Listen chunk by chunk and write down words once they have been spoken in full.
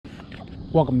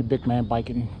Welcome to Big Man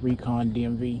Biking, Recon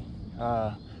DMV.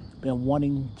 Been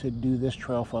wanting to do this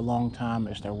trail for a long time.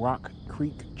 It's the Rock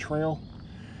Creek Trail,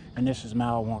 and this is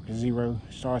mile marker 0.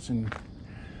 Starts in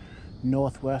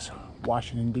northwest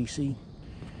Washington, D.C.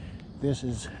 This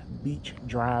is Beach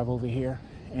Drive over here,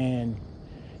 and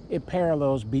it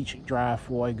parallels Beach Drive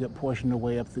for a good portion of the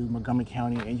way up through Montgomery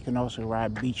County, and you can also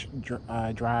ride Beach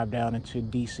Drive down into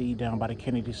D.C., down by the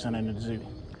Kennedy Center and the zoo.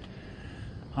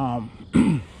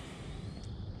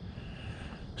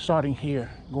 Starting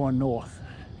here, going north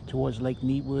towards Lake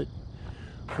Needwood,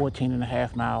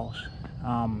 14.5 miles.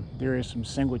 There is some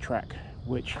single track,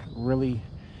 which really,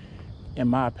 in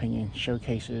my opinion,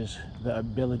 showcases the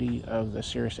ability of the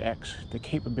Cirrus X, the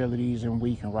capabilities and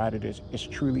where you can ride it. It's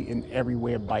truly an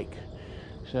everywhere bike.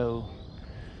 So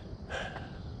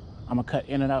I'm gonna cut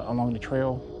in and out along the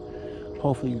trail,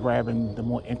 hopefully grabbing the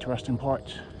more interesting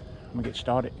parts. I'm gonna get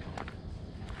started.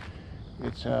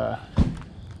 It's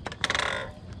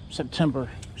September,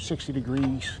 60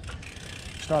 degrees,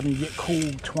 starting to get cool.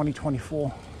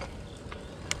 2024.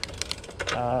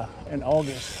 In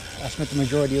August, I spent the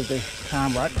majority of the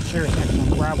time riding Cirrus X on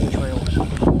gravel trails.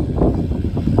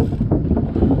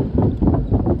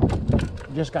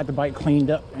 Just got the bike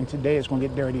cleaned up, and today it's gonna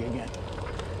get dirty again,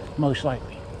 most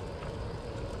likely.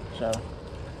 So,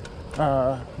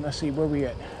 let's see where we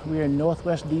at. We're in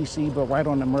Northwest DC, but right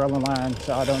on the Maryland line.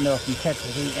 So I don't know if I'm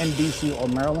technically in DC or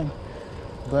Maryland.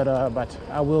 But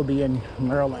I will be in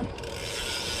Maryland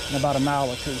in about a mile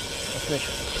or two,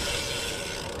 officially.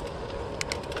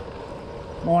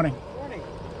 Morning. Morning.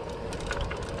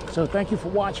 So thank you for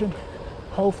watching.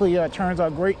 Hopefully it turns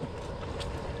out great.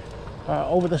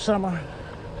 Over the summer,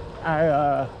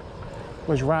 I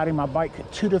was riding my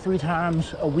bike 2 to 3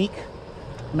 times a week,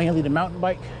 mainly the mountain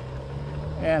bike,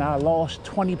 and I lost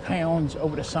 20 pounds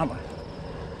over the summer.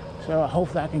 So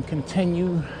hopefully I can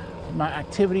continue my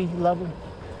activity level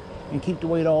and keep the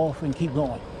weight off and keep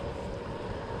going.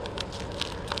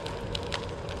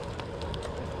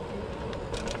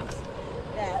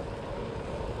 That.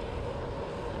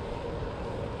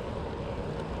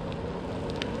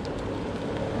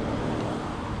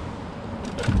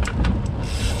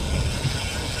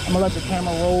 I'm gonna let the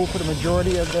camera roll for the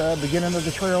majority of the beginning of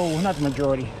the trail. Well, not the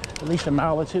majority, at least a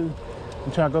mile or two,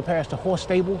 until I go past the horse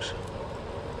stables.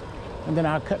 And then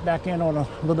I'll cut back in on a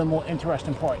little bit more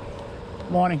interesting part.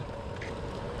 Morning.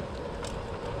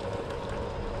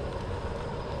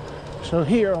 So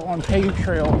here on paved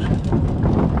trails,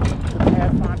 the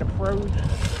Pathfinder Pros,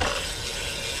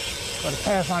 or the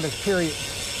Pathfinders period,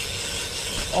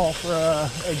 offer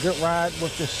a good ride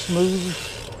with the smooth.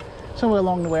 Somewhere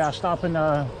along the way I'll stop and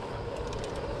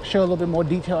show a little bit more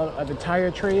detail of the tire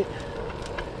tread,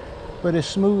 but it's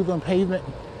smooth on pavement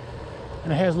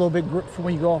and it has a little bit grip for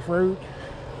when you go off-road.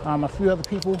 A few other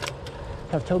people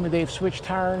have told me they've switched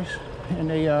tires, and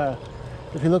they,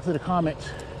 if you look through the comments,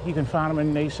 you can find them,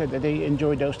 and they said that they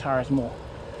enjoyed those tires more.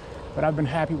 But I've been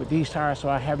happy with these tires, so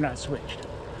I have not switched.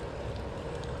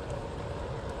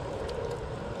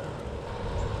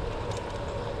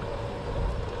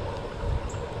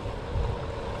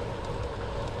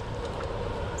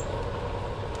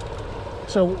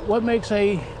 So what makes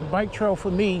a bike trail for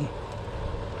me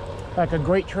like a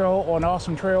great trail or an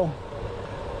awesome trail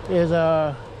is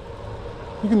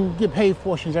you can get paved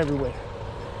portions everywhere.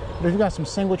 But if you got some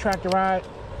single track to ride,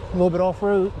 a little bit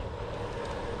off-road,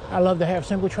 I love to have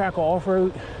single track or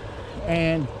off-road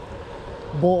and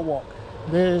boardwalk.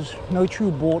 There's no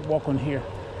true boardwalk on here,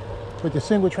 but the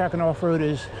single track and off-road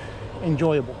is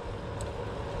enjoyable.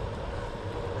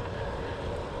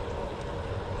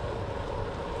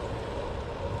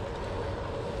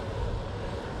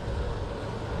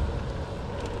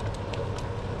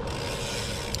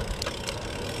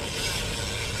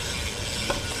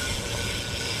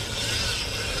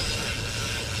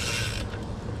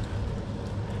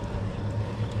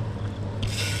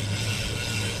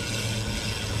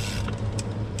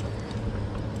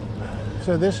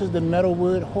 So this is the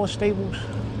Meadowwood Horse Stables.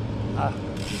 I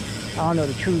don't know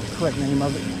the true correct name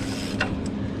of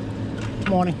it.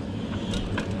 Morning.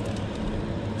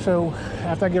 So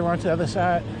after I get around to the other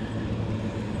side,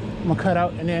 I'm gonna cut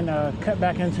out and then cut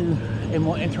back into a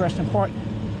more interesting part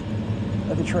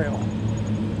of the trail.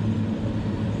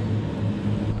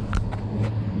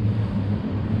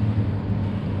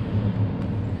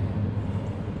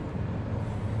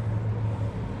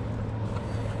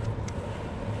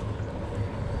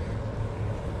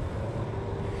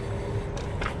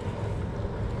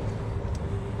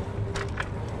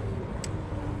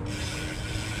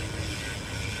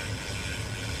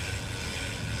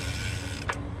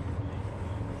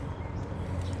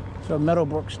 So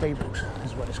Meadowbrook Stables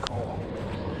is what it's called.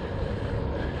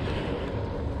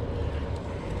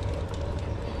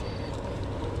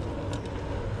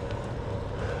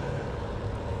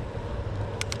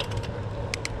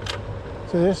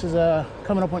 So this is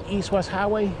coming up on East-West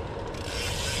Highway,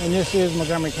 and this is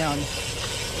Montgomery County.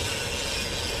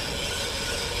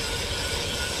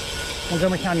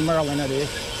 Montgomery County, Maryland, that is.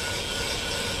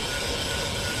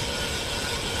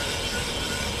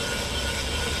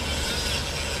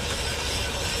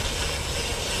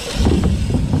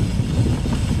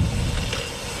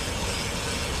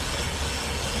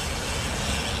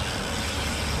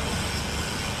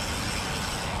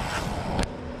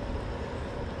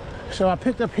 So I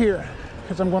picked up here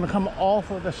because I'm going to come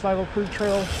off of the Sligo Creek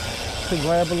Trail to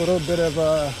grab a little bit of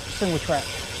single track.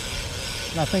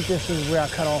 And I think this is where I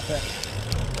cut off at.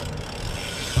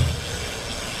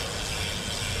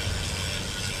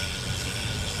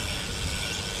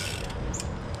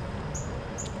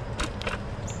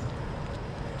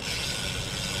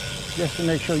 Just to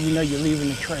make sure you know you're leaving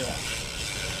the trail.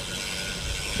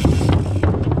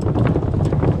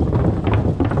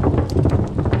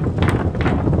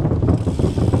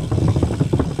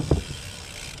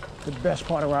 The best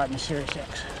part of riding a Sirius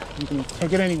X. You can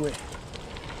take it anywhere.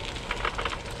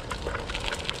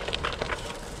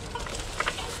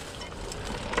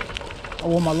 I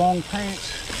wore my long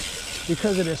pants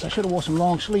because of this. I should have wore some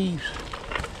long sleeves.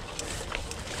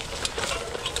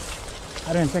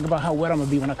 I didn't think about how wet I'm gonna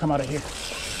be when I come out of here.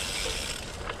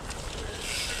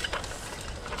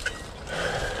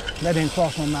 That didn't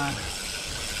cross my mind.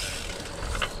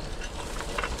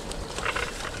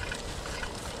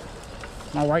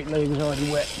 My right leg is already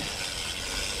wet,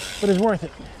 but it's worth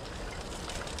it.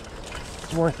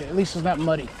 It's worth it. At least it's not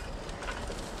muddy.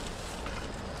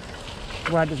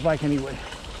 Ride this bike anyway.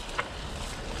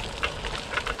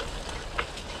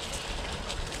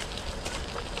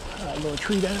 A little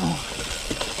tree down.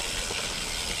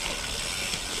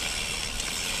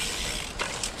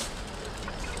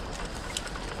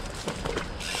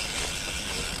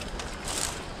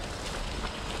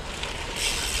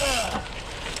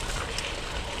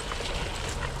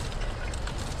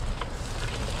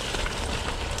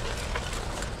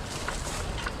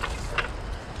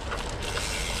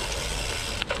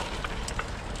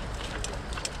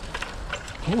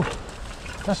 Ooh,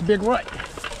 that's a big rut.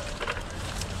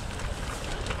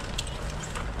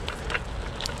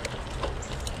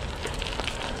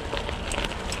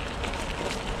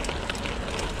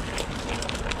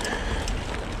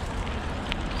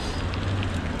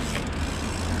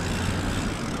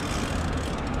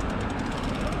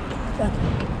 Thank you.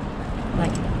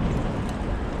 Thank you.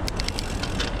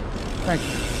 Thank you.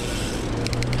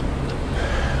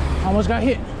 Almost got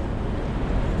hit.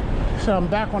 So I'm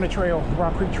back on the trail,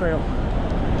 Rock Creek Trail.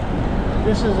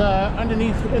 This is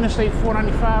underneath Interstate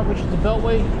 495, which is the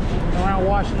Beltway around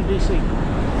Washington, D.C.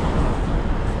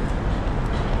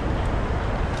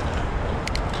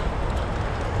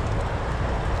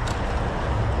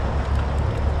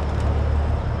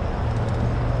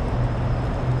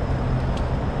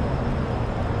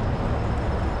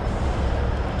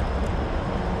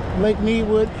 Lake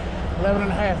Needwood,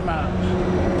 11.5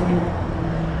 miles.